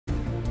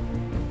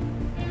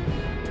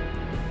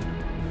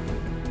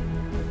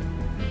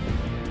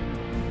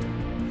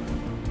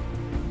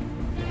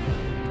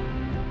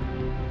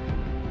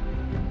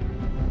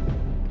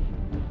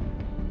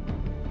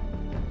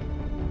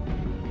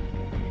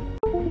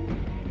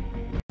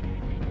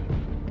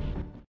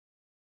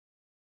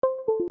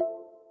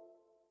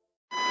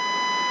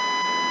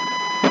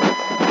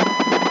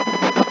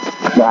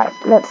Right,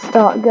 let's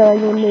start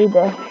going on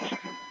noobish.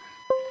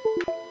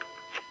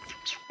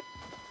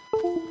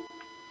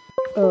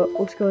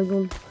 What's going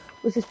on?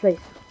 What's this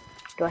place?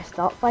 Do I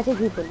start fighting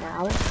people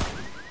now?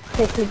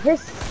 Okay, so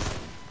this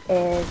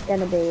is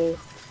gonna be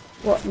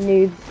what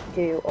noobs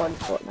do on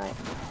Fortnite.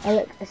 Oh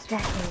look, a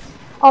staircase.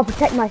 I'll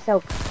protect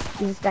myself.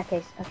 Use a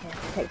staircase. Okay,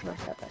 I'll protect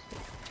myself, that's good.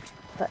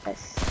 But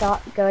let's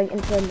start going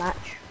into a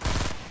match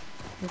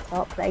and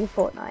start playing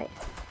Fortnite.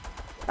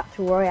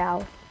 Battle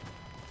Royale.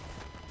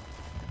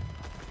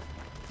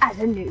 As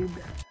a noob.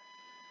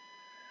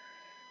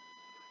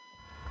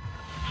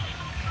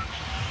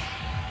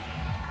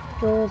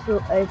 Doors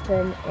will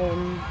open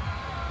in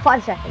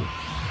 5 seconds.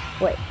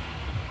 Wait,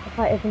 if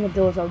I open the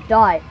doors, I'll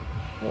die.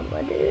 What do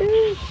I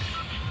do?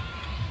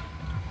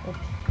 Oops.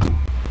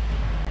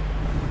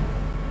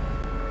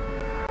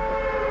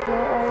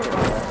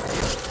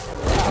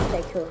 Oh,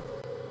 okay, cool.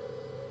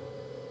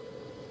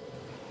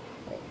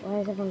 Wait, why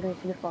is everyone going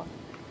to the farm?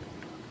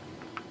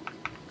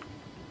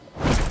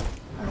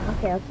 Oh,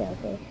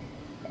 okay.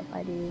 If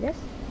I do this.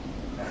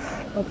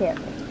 Okay.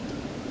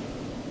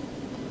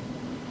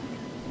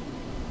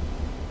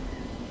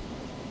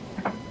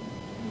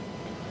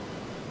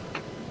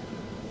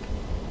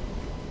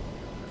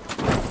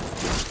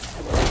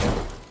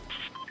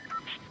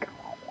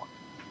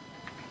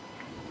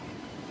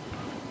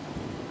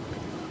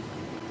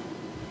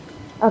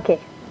 Okay,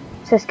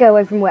 so let's go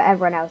away from where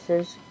everyone else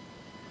is.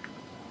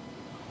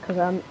 Because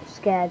I'm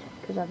scared,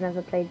 because I've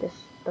never played this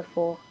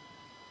before.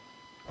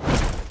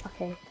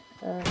 Okay,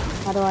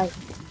 how do I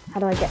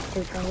get to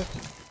this?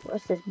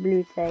 What's this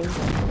blue thing?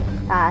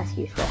 Ah, it's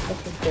useless,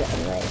 let's just do it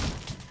anyway.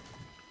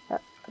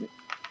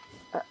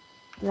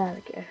 There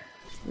we go.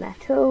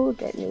 Metal,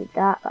 don't need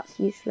that, that's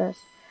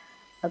useless.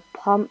 A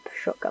pump,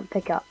 shotgun,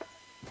 pick up.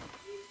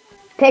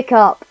 Pick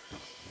up!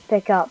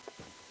 Pick up.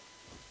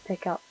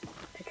 Pick up.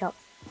 Pick up.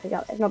 Pick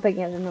up. It's not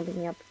picking up, it's not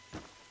picking up.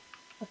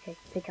 Okay,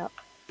 pick up.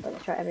 But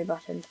let's try every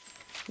button.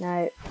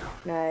 No.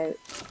 No.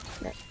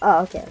 No.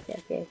 Oh, okay.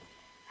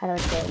 How do I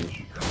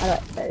change? How do I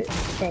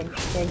change.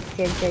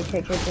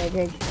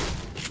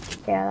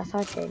 Yeah, that's how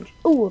I change.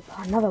 Ooh,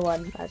 another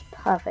one. That's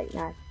perfect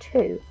now.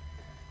 2.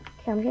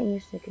 Okay, I'm getting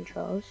used to the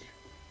controls.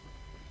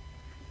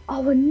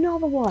 Oh,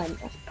 another one.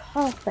 That's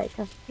perfect.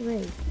 That's 3.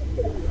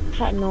 What's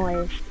that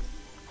noise?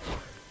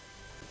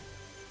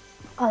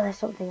 Oh, there's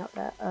something up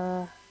there.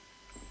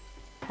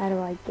 How do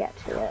I get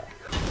to it?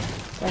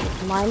 Do I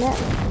just mine it?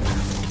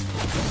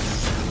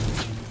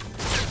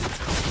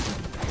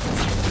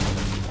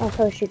 Oh,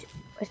 someone's shooting.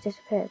 It's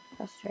disappeared.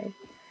 That's strange.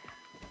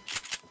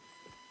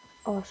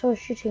 Oh, someone's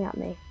shooting at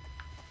me.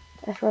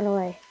 Let's run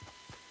away.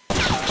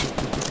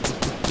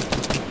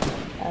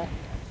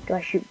 Do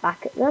I shoot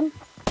back at them?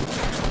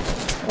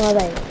 Where are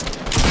they?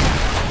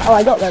 Oh,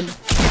 I got them.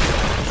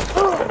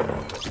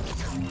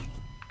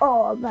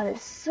 Oh, that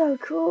is so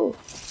cool.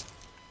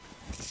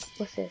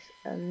 What's this?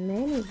 A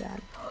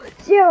minigun.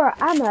 0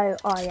 ammo.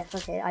 Oh yes,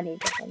 okay. I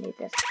need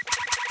this.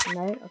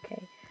 No,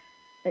 okay.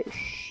 A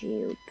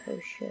shield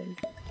potion.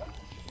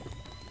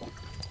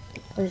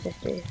 What does this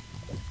do?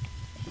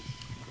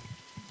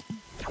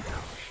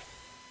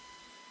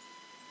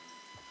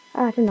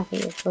 Ah, I did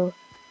nothing useful.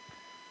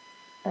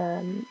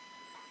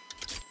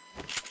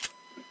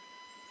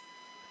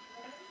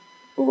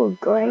 Ooh,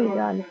 grey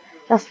gun.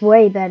 That's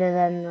way better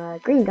than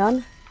green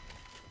gun.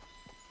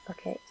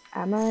 Okay,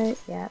 ammo.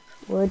 Yep.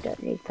 Wood.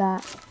 Don't need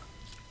that.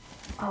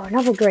 Oh,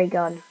 another grey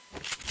gun.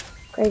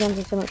 Grey guns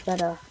are so much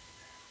better.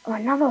 Oh,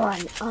 another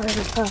one. Oh, this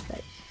is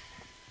perfect.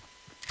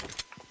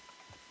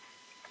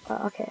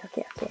 Oh, okay.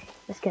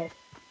 Let's go.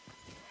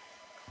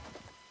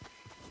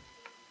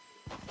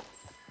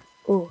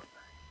 Ooh,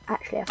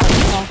 actually, I found a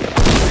path.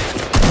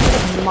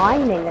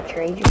 Mining a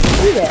tree, just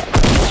shoot it.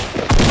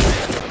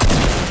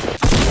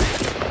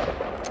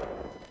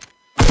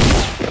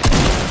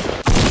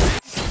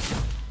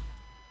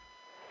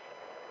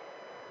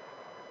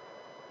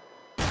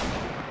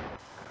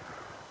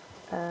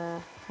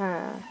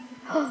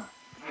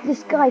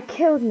 This guy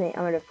killed me.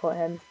 I'm gonna report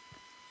him.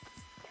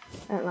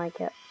 I don't like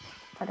it.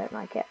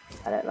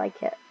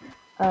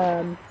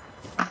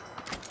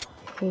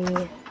 He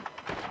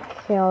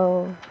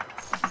killed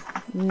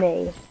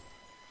me.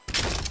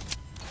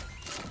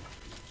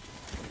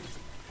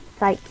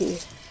 Thank you.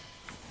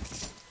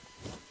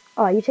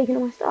 Oh, are you taking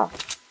all my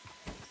stuff?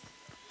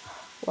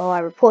 Well, I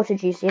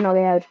reported you, so you're not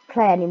going to be able to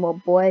play anymore,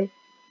 boy.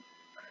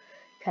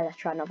 Okay, let's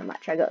try another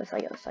match. I got this.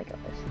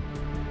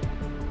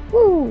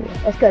 Woo!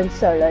 Let's go in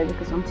solo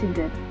because I'm too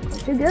good.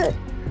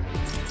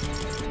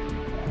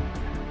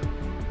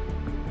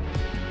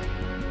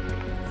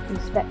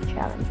 Inspect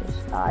challenges.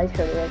 Ah, this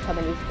really won't come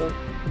in useful.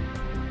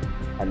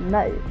 A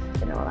mode.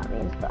 Don't know what that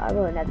means, but I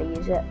will never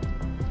use it.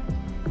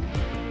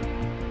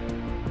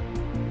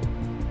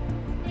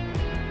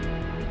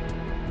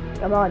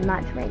 Come on,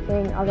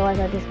 matchmaking. Otherwise,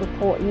 I'll just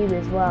report you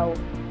as well.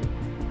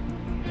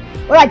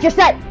 What I just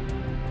said.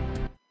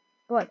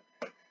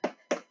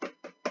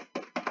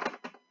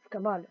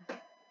 Come on.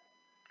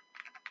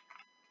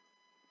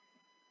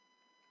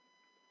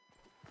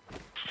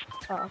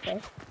 Oh, okay.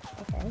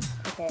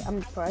 Okay,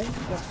 I'm pro.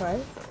 You're pro.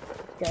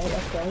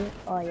 Let's go.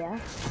 Oh, yeah.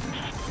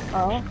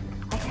 Oh,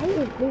 I hate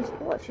these blue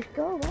spots. Just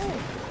go away.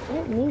 I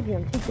don't need you.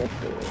 I'm too good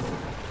for you.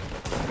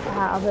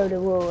 I'll build a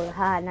wall.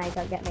 Now you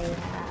can't get me.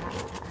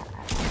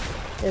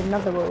 There's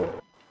another wall.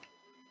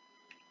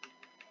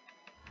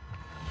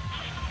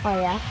 Oh,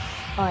 yeah.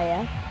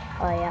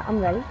 I'm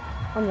ready.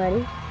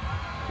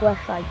 Where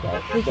should I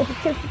go? Should we get the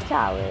tilted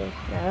towers?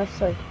 No, that's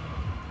so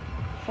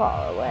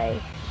far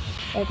away.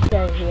 Let's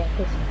go here,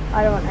 because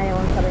I don't want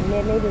anyone coming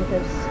near me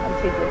because I'm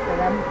too good for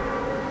them.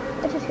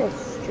 Let's just go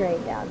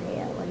straight down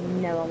here where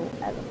no one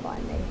will ever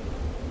find me.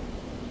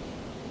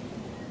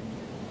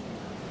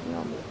 No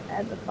one will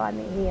ever find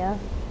me here.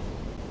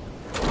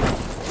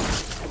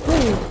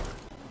 Woo.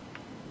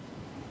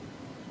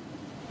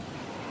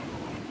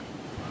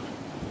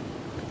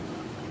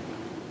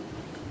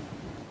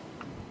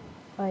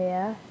 Oh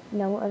yeah?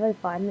 No one will ever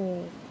find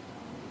me.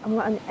 I'm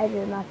right on the edge of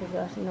the map as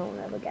well, so no one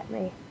will ever get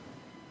me.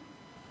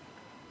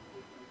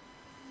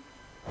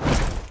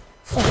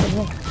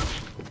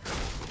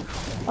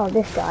 Oh,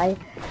 this guy,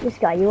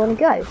 you wanna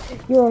go?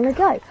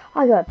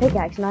 I got a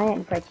pickaxe and I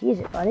ain't afraid to use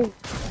it, buddy.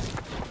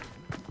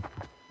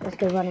 Let's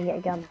go run and get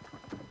a gun.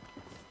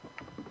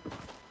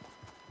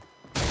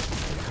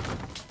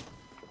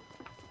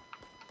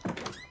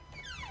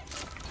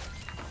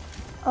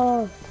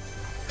 Oh.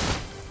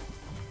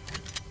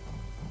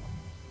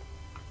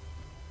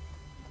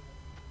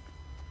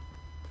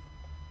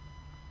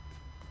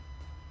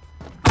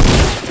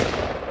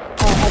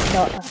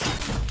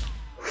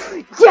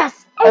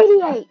 Yes!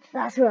 88!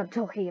 That's what I'm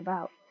talking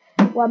about.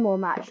 One more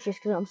match just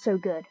because I'm so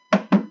good.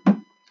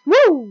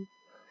 Woo!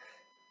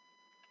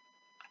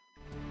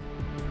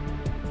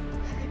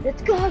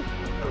 Let's go!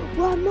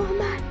 One more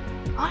match!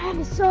 I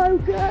am so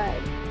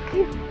good!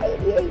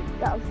 88!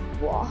 That was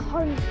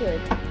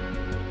 100! I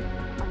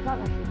can't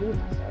actually believe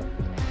myself.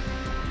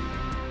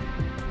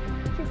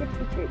 Too good to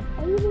be true.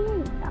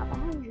 88 out of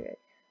 100.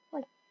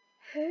 Like,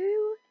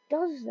 who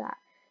does that?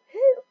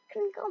 Who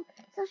can come?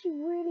 It's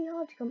actually really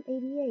hard to come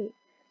 88.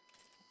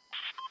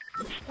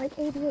 Like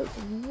 88 is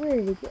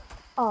really good.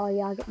 Oh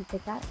yeah, I got the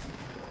pickaxe.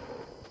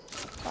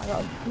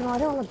 No, I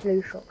don't want a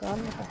blue shotgun.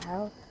 What the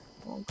hell?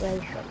 I want a grey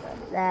shotgun.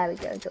 There we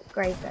go.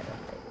 Grey's better.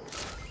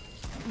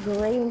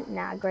 Green?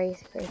 Nah,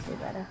 grey's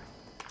better.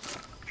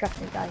 Trust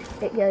me, guys.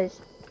 It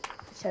goes.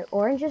 So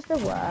orange is the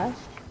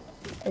worst.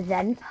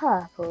 Then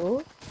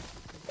purple.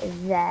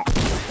 Then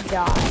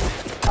dark.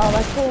 Oh,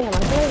 I'm killing him.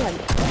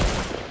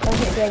 I'm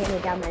not doing any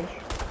damage.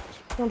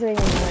 Not doing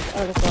any damage.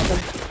 Oh, the problem.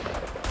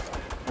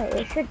 Wait,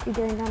 it should be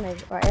doing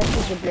damage. Right, this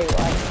is the blue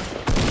one.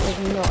 It's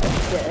not as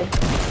good.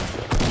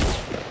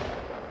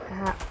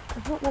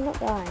 I'm not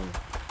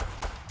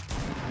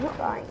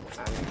dying.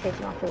 I'm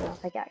chasing after the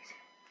pickaxe.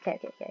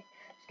 Okay.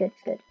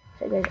 It's good.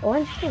 So it goes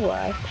orange to the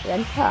worst,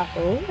 then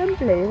purple, then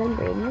blue, then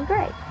green, then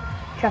grey.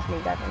 Trust me,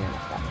 guys, I know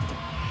my stuff.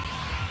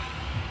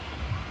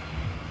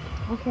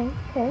 Okay.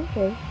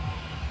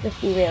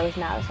 Risky reels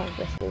now, it sounds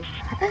risky.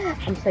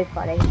 I'm so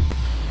funny.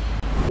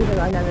 Even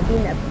though I've never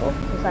been there before,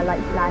 because I like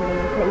landing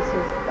in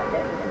places that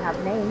don't even have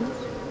names,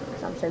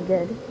 because I'm so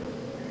good.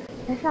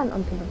 Let's land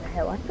on top of a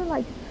hill. I feel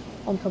like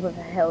on top of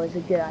a hill is a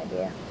good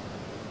idea.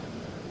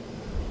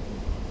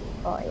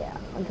 Oh yeah,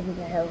 on top of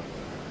a hill.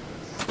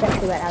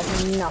 Especially when I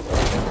have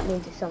nothing. That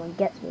means if someone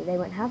gets me, they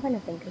won't have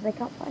anything, because they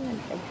can't find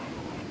anything.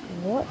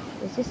 What?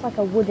 Is this like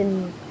a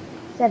wooden...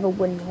 Instead of a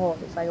wooden horse,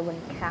 it's like a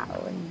wooden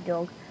cow and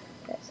dog.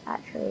 Let's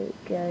actually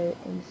go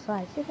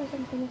inside. See if there's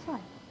anything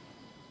inside.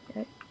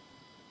 Okay.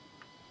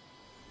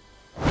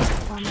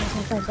 Oh,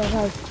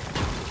 nice.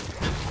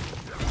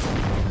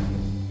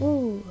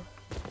 Ooh.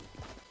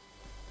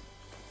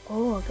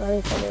 Oh,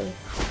 go for me.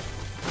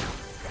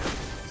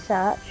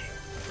 Search.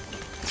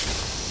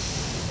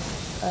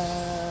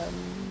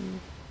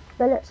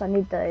 Bullets, I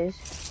need those.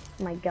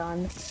 My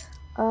gun.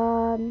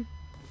 Oh,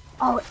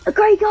 a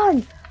grey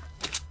gun!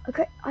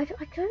 Okay, I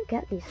don't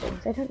get these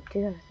things. They don't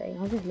do anything.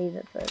 I'll just leave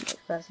it for the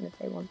next person if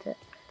they want it.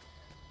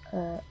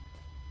 Oh,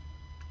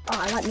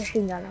 I like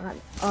machine gun.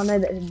 Oh no,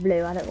 but it's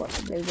blue. I don't want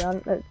the blue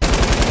gun. Look.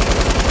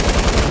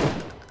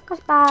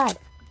 That's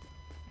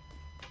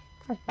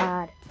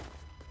bad.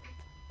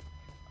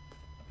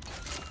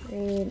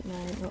 Green, no,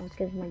 not as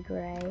good as my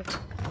grey.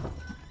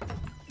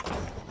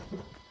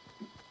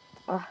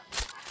 Oh.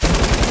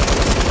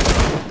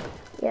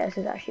 Yeah, this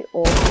is actually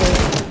awful.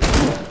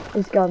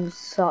 This gun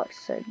sucks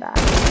so bad.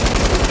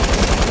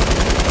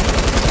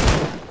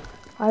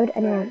 Why would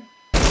anyone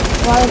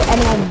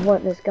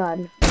want this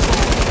gun?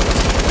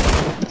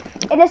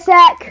 In a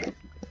sec!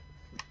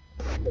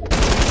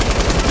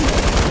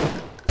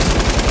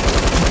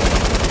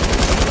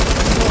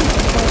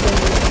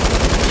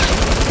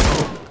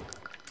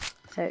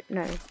 So,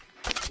 no.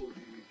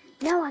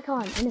 No, I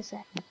can't. In a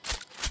sec.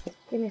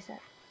 Give me a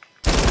sec.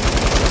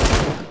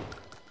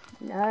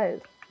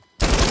 No.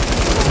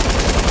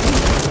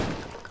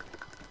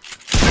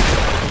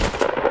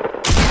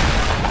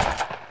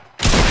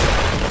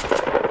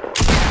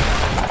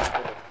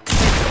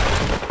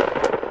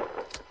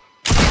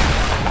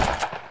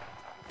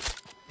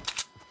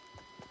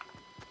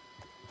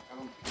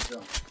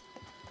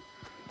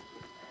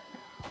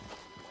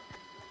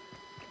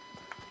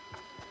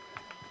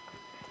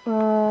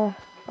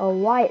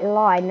 white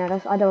line. No, I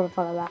don't want to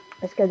follow that.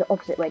 Let's go the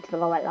opposite way to the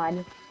white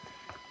line.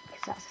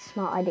 Because that's a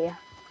smart idea.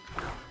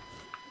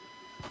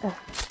 I'm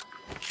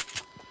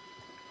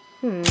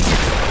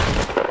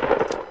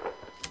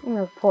going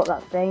to report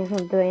that thing. It's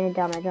not doing any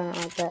damage. I don't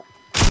like it.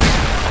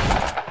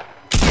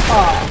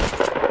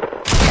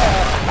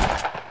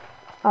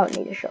 I don't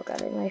need a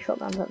shotgun anyway.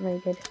 Shotgun's not very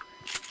good.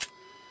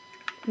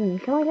 Can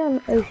I go in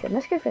the ocean?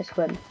 Let's go for a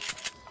swim. I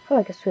feel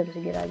like a swim's a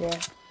good idea.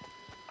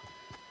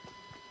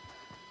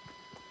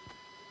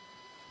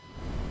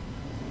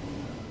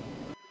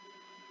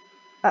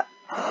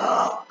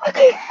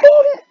 Okay,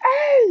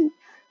 48!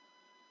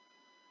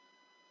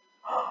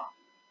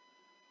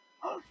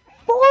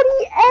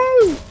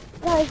 48!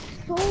 That is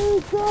so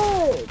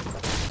good!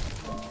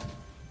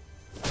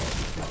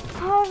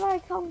 How have I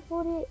come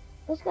 48?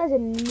 This guy's a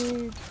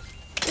noob.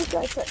 This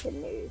guy's such a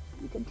noob.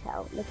 You can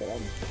tell. Look at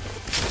him.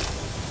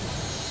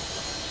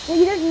 No,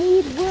 you don't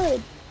need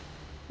wood.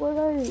 What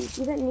are those?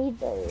 You don't need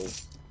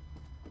those.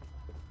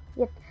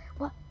 Yep.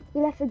 What? He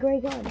left the grey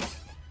gun.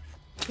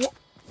 Yeah.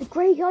 The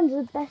grey gun's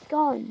the best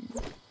gun.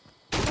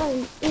 What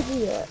an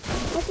idiot.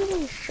 What's he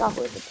even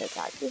shovel with the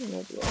pickaxe? He's an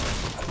idiot.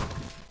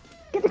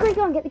 Get the grey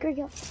gun, get the grey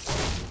gun.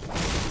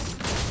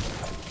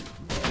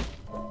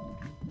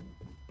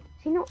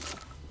 See, not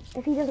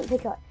if he doesn't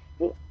pick up,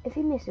 if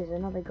he misses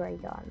another grey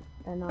gun,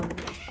 then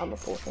I'm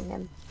reporting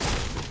him.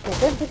 Yeah,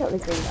 don't pick up the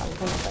green guns,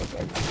 they're not very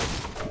good.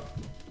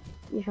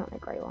 You want the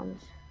grey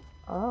ones.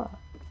 Oh.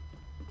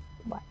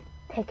 What?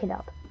 Pick it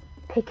up.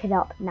 Pick it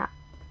up now.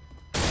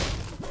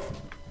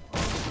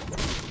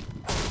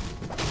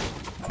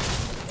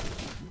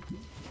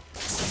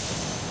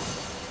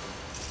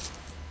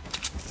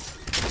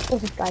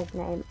 What's this guy's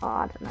name? Oh,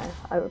 I don't know.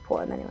 I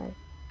report him anyway.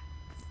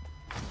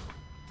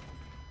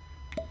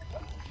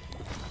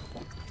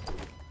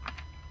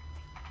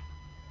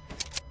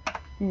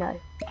 No.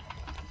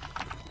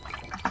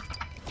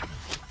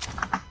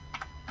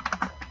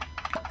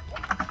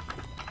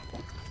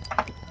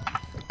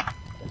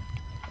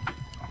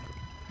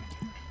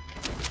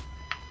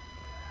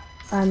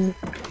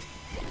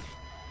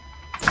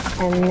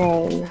 A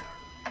name.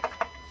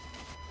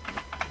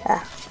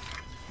 There.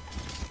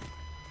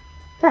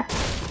 There.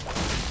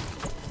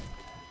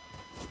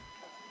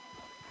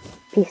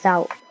 Peace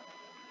out.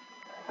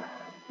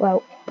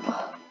 Well,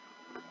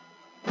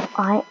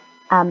 I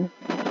am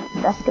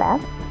the best player.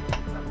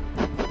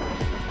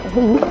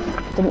 He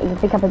didn't even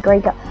pick up a grey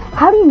gun.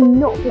 How do you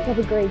not pick up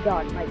a grey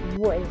gun? Like,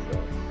 what is this?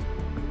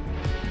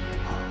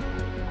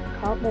 I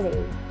can't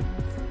believe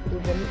he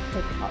didn't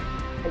pick up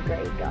a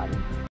grey gun.